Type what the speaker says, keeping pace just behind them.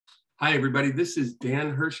Hi, everybody. This is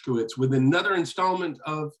Dan Hershkowitz with another installment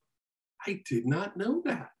of I Did Not Know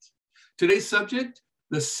That. Today's subject,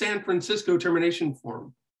 the San Francisco termination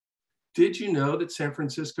form. Did you know that San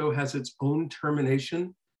Francisco has its own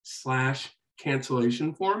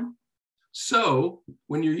termination/cancellation form? So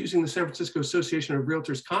when you're using the San Francisco Association of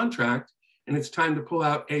Realtors contract and it's time to pull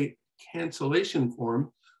out a cancellation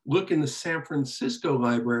form, look in the San Francisco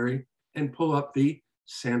library and pull up the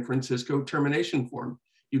San Francisco termination form.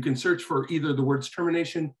 You can search for either the words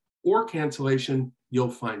termination or cancellation, you'll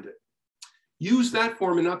find it. Use that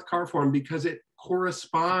form and not the CAR form because it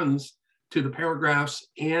corresponds to the paragraphs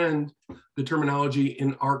and the terminology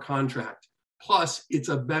in our contract. Plus, it's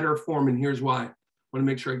a better form, and here's why. I want to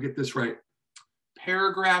make sure I get this right.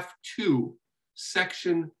 Paragraph 2,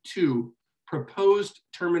 Section 2, proposed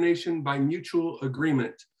termination by mutual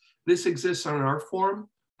agreement. This exists on our form,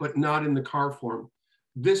 but not in the CAR form.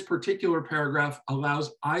 This particular paragraph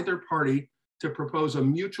allows either party to propose a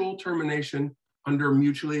mutual termination under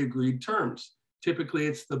mutually agreed terms. Typically,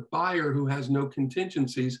 it's the buyer who has no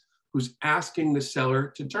contingencies who's asking the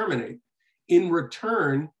seller to terminate. In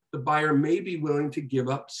return, the buyer may be willing to give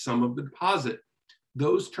up some of the deposit.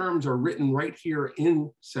 Those terms are written right here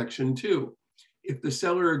in Section 2. If the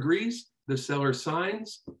seller agrees, the seller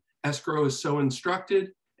signs, escrow is so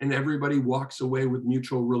instructed, and everybody walks away with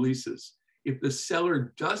mutual releases. If the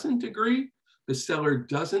seller doesn't agree, the seller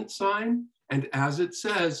doesn't sign, and as it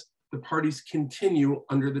says, the parties continue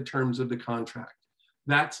under the terms of the contract.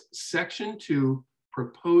 That's Section 2,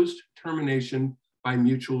 proposed termination by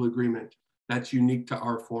mutual agreement. That's unique to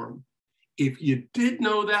our form. If you did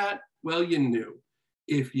know that, well, you knew.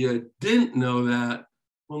 If you didn't know that,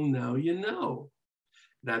 well, now you know.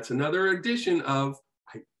 That's another edition of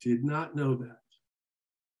I Did Not Know That.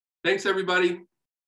 Thanks, everybody.